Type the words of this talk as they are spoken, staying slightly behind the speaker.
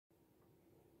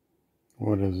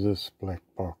What is this black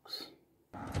box?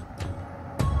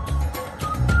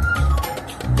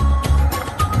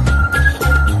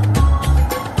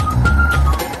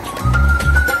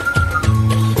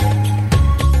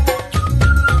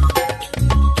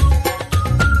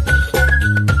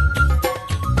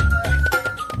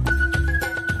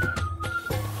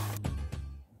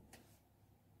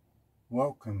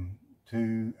 Welcome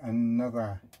to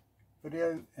another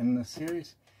video in the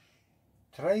series.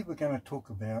 Today we're going to talk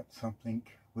about something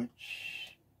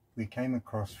which we came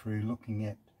across through looking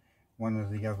at one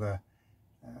of the other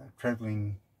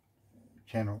travelling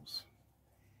channels,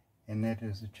 and that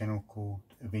is a channel called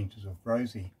Adventures of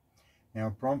Rosy. Now,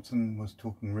 Bronson was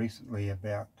talking recently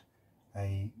about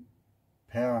a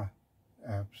power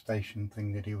station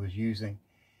thing that he was using,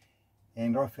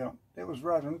 and I felt that was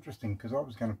rather interesting because I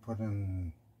was going to put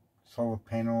in solar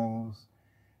panels,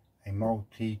 a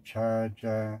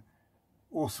multi-charger,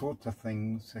 all sorts of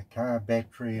things, a car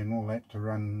battery and all that to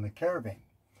run the caravan.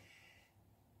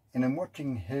 And in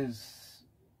watching his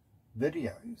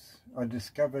videos, I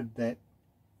discovered that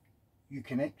you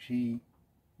can actually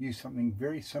use something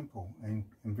very simple and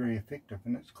very effective,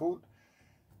 and it's called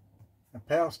a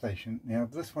power station. Now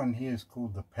this one here is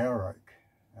called the Poweroak.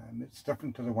 It's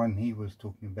different to the one he was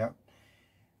talking about,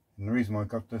 and the reason why I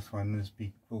got this one is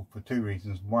for two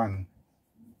reasons. One,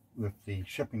 with the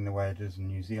shipping the way it is in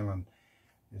New Zealand,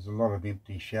 there's a lot of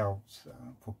empty shelves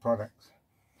for products.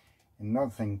 And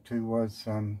another thing too was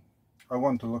I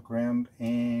wanted to look around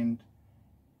and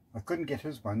I couldn't get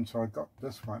his one, so I got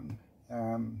this one,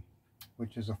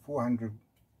 which is a 400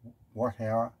 watt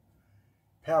hour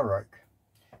Poweroak.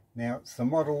 Now it's the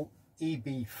model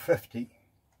EB50,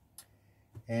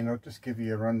 and I'll just give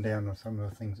you a rundown of some of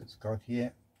the things it's got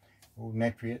here. Well,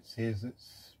 naturally it says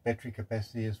its battery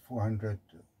capacity is 400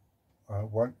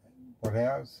 watt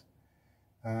hours.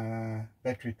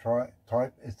 Battery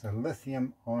type is a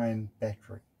lithium ion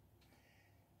battery.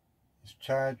 Its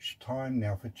charge time,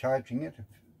 now for charging it,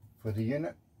 for the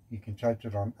unit, you can charge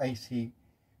it on AC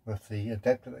with the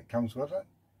adapter that comes with it.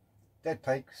 That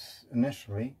takes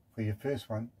initially, for your first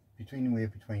one,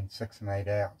 between 6 and 8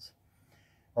 hours.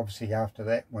 Obviously after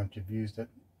that, once you've used it,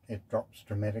 it drops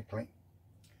dramatically.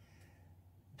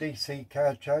 DC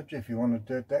car charge, if you want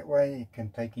to do it that way, it can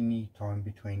take any time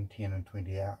between 10 and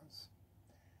 20 hours.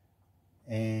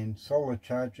 And solar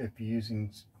charge, if you're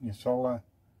using your solar,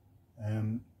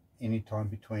 any time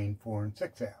between 4 and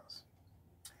 6 hours.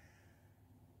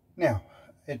 Now,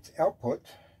 its output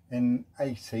in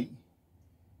AC,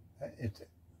 it's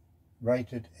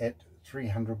rated at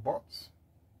 300 watts.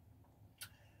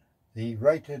 The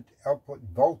rated output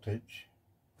voltage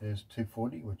is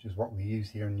 240, which is what we use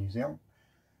here in New Zealand.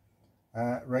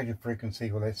 Rated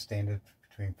frequency, well, that's standard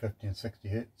between 50 and 60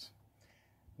 hertz.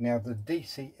 Now the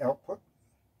DC output,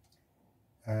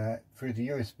 through the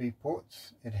USB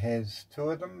ports, it has two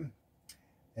of them.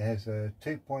 It has a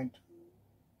 2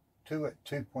 at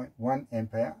 2.1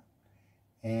 amp hour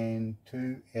and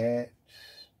 2 at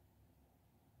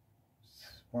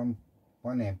 1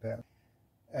 amp hour.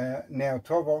 Now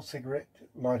 12 volt cigarette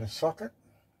lighter socket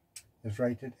is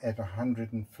rated at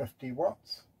 150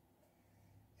 watts,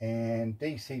 and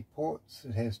DC ports,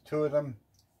 it has two of them.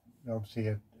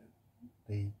 Obviously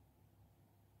the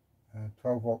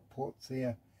 12 volt ports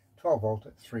there, 12 volt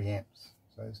at 3 amps,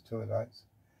 so there's two of those.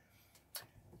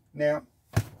 Now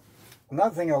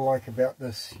another thing I like about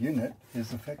this unit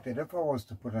is the fact that if I was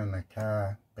to put in a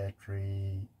car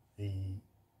battery, the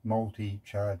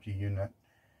multi-charger unit,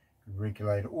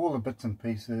 regulator, all the bits and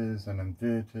pieces and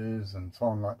inverters and so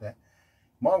on like that,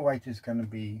 my weight is going to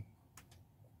be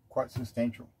quite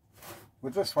substantial.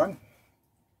 With this one,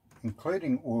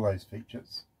 including all those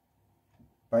features,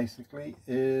 basically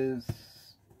is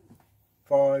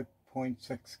 5.6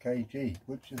 kg,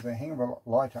 which is a hang of a lot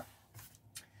lighter.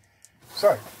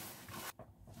 So,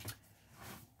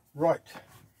 right,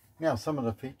 now some of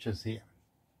the features here.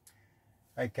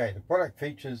 Okay, the product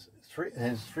features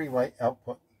has three-way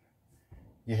output.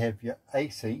 You have your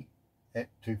AC at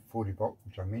 240 volt,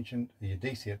 which I mentioned, your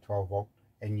DC at 12 volt,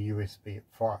 and your USB at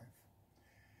 5.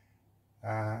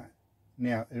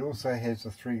 Now it also has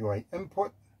a three-way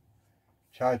input: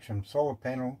 charge from solar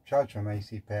panel, charge from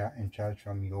AC power, and charge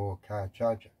from your car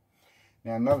charger.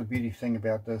 Now another beauty thing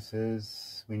about this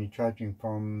is when you're charging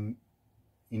from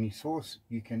any source,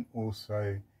 you can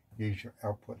also use your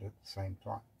output at the same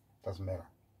time. Doesn't matter.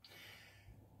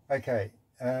 Okay,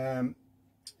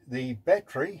 the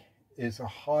battery is a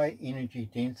high energy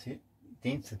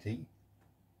density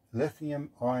lithium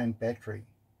ion battery,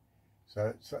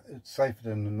 so it's safer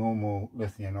than the normal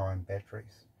lithium ion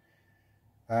batteries.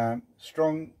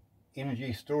 Strong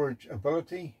energy storage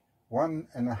ability,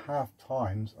 1.5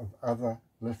 times of other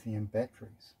lithium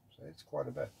batteries, so it's quite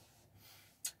a bit.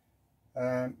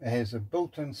 It has a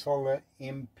built-in solar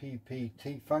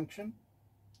MPPT function,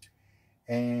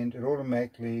 and it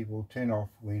automatically will turn off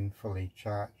when fully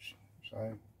charged,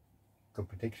 so good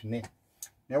protection there.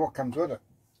 Now what comes with it?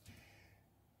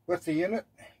 With the unit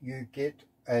you get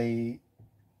a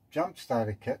jump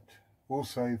starter kit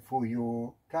also for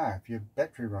your car. If your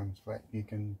battery runs flat, you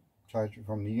can charge it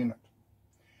from the unit.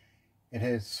 It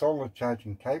has solar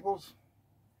charging cables.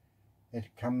 It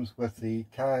comes with the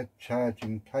car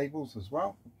charging cables as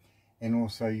well, and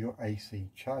also your AC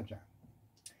charger.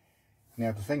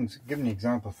 Now the things, give an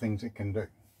example of things it can do.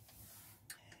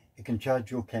 It can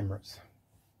charge your cameras.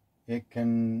 It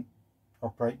can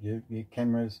operate your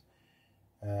cameras.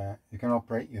 You can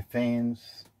operate your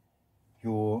fans,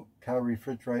 your car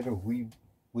refrigerator.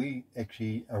 We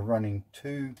actually are running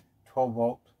two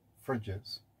 12-volt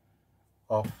fridges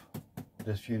off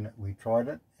this unit. We tried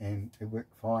it and it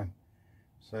worked fine.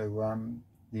 So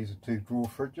these are two drawer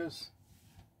fridges.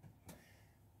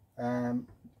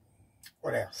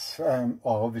 What else?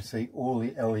 Obviously all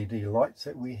the LED lights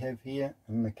that we have here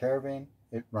in the caravan,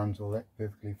 it runs all that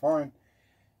perfectly fine.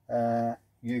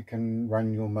 You can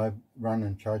run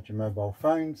and charge your mobile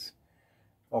phones,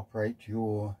 operate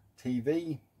your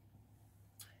TV,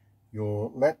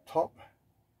 your laptop,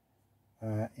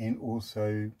 and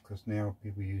also, because now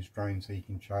people use drones, so you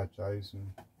can charge those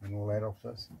and all that off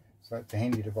this. So it's a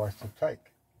handy device to take.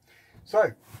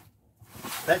 So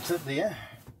that's it there.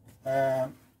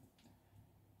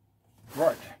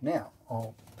 Right, now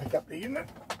I'll pick up the unit.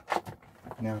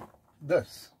 Now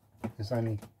this is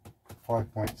only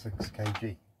 5.6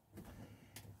 kg.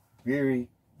 Very,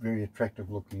 very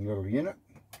attractive looking little unit,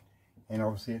 and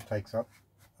obviously it takes up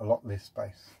a lot less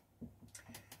space.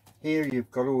 Here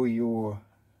you've got all your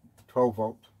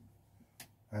 12-volt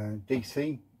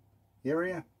DC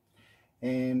area,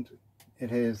 and it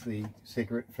has the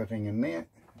cigarette fitting in there,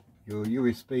 your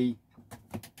USB,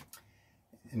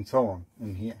 and so on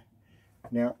in here.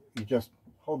 Now you just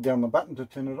hold down the button to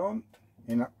turn it on,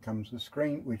 and up comes the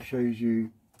screen which shows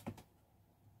you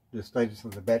the status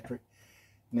of the battery.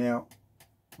 Now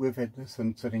we've had this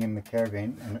sitting in the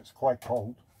caravan and it's quite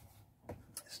cold.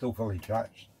 It's still fully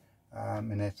charged,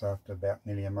 and that's after about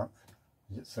nearly a month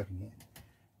it's sitting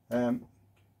here.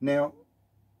 Now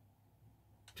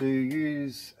to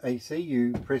use AC,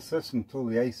 you press this until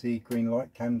the AC green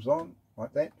light comes on,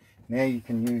 like that. Now you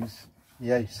can use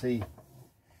the AC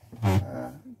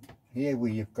here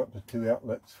where you've got the two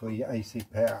outlets for your AC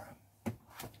power.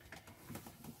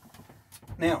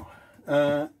 Now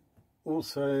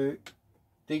also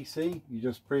DC, you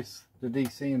just press the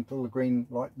DC until the green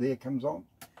light there comes on,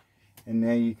 and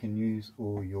now you can use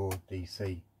all your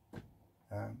DC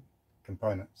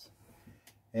components.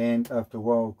 And after a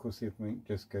while, of course, everything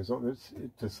just goes off.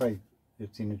 To save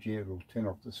its energy, it will turn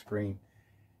off the screen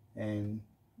and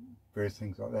various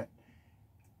things like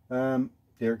that.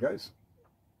 There it goes.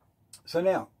 So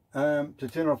now to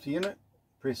turn off the unit,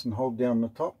 press and hold down the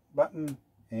top button,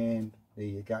 and there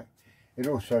you go. It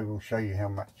also will show you how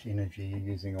much energy you're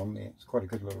using on there. It's quite a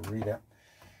good little readout.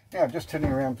 Now just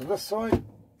turning around to this side,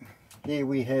 here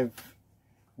we have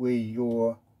where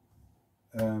your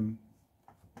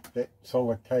that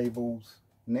solar cables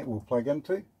and that will plug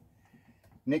into.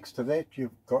 Next to that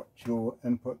you've got your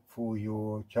input for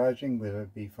your charging, whether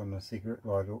it be from the cigarette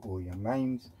lighter or your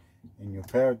mains, and your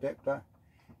power adapter.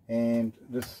 And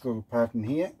this little part in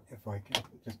here, if I can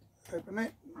just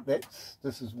open that,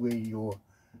 this is where your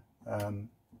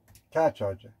car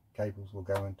charger cables will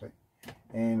go into,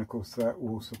 and of course they're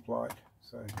all supplied.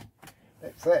 So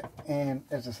that's that. And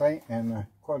as I say, and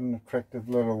quite an attractive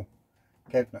little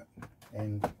cabinet,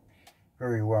 and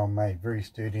very well made, very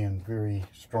sturdy and very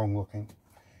strong looking.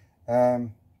 So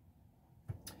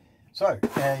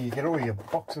now you get all your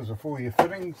boxes of all your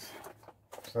fittings.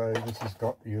 So this has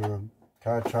got your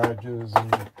car chargers and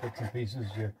your bits and pieces,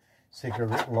 your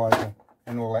cigarette lighter,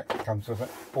 and all that comes with it,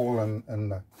 all in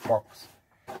the box.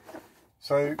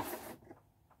 So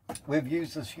we've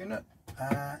used this unit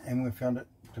and we've found it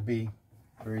to be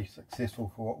very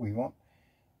successful for what we want.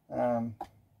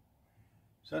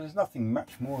 So there's nothing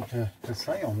much more to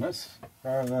say on this,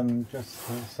 rather than just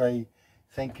to say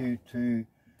thank you to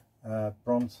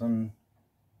Bronson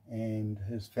and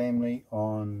his family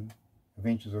on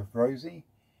Adventures of Rosy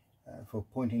for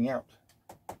pointing out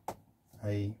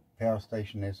a power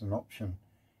station as an option.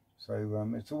 So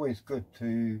it's always good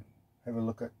to have a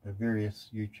look at the various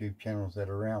YouTube channels that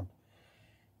are around,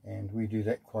 and we do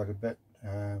that quite a bit.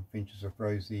 Adventures of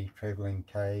Rosy, Travelling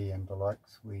K and the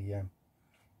likes. We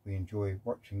enjoy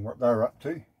watching what they're up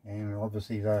to, and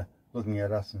obviously they're looking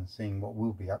at us and seeing what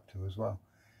we'll be up to as well.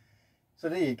 So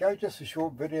there you go, just a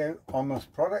short video on this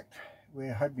product. We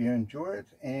hope you enjoy it,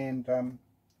 and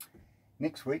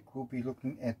next week we'll be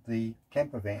looking at the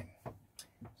camper van.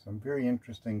 Some very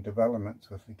interesting developments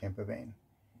with the camper van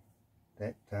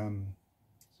that it's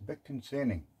a bit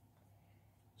concerning.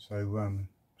 So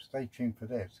stay tuned for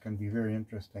that. It's going to be very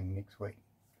interesting next week.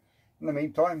 In the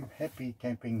meantime, happy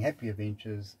camping, happy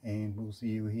adventures, and we'll see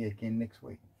you here again next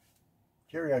week.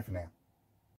 Cheerio for now.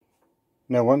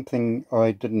 Now, one thing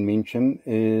I didn't mention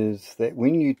is that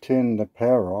when you turn the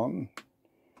power on,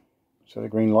 so the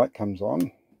green light comes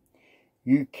on,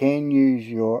 you can use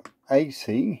your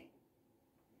AC,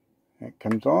 that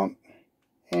comes on,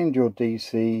 and your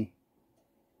DC,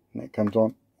 and that comes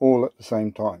on all at the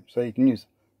same time. So you can use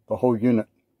the whole unit.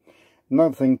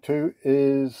 Another thing too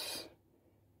is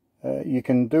you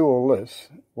can do all this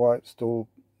while it's still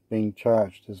being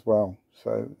charged as well.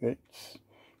 So it's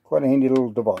quite a handy little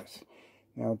device.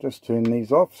 Now I'll just turn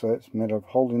these off, so it's a matter of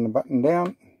holding the button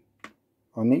down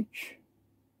on each.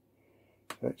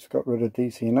 So it's got rid of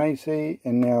DC and AC,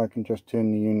 and now I can just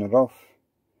turn the unit off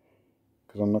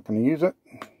because I'm not going to use it.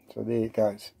 So there it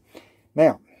goes.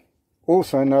 Now,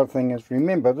 also another thing is,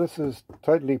 remember, this is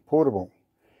totally portable.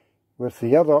 With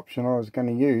the other option I was going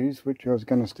to use, which I was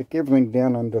going to stick everything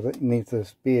down underneath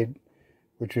this bed,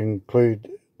 which would include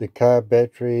the car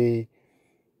battery,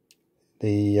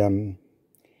 the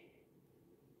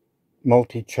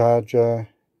multi-charger,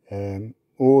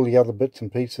 all the other bits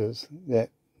and pieces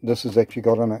that this has actually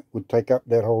got in it, would take up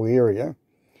that whole area,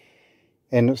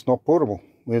 and it's not portable.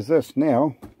 Whereas this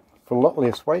now, for a lot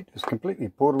less weight, is completely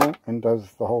portable and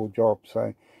does the whole job.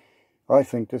 So I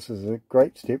think this is a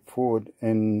great step forward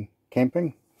in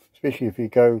camping, especially if you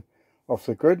go off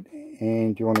the grid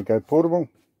and you want to go portable.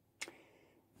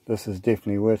 This is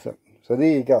definitely worth it. So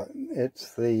there you go,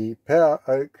 it's the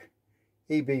Poweroak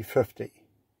EB50.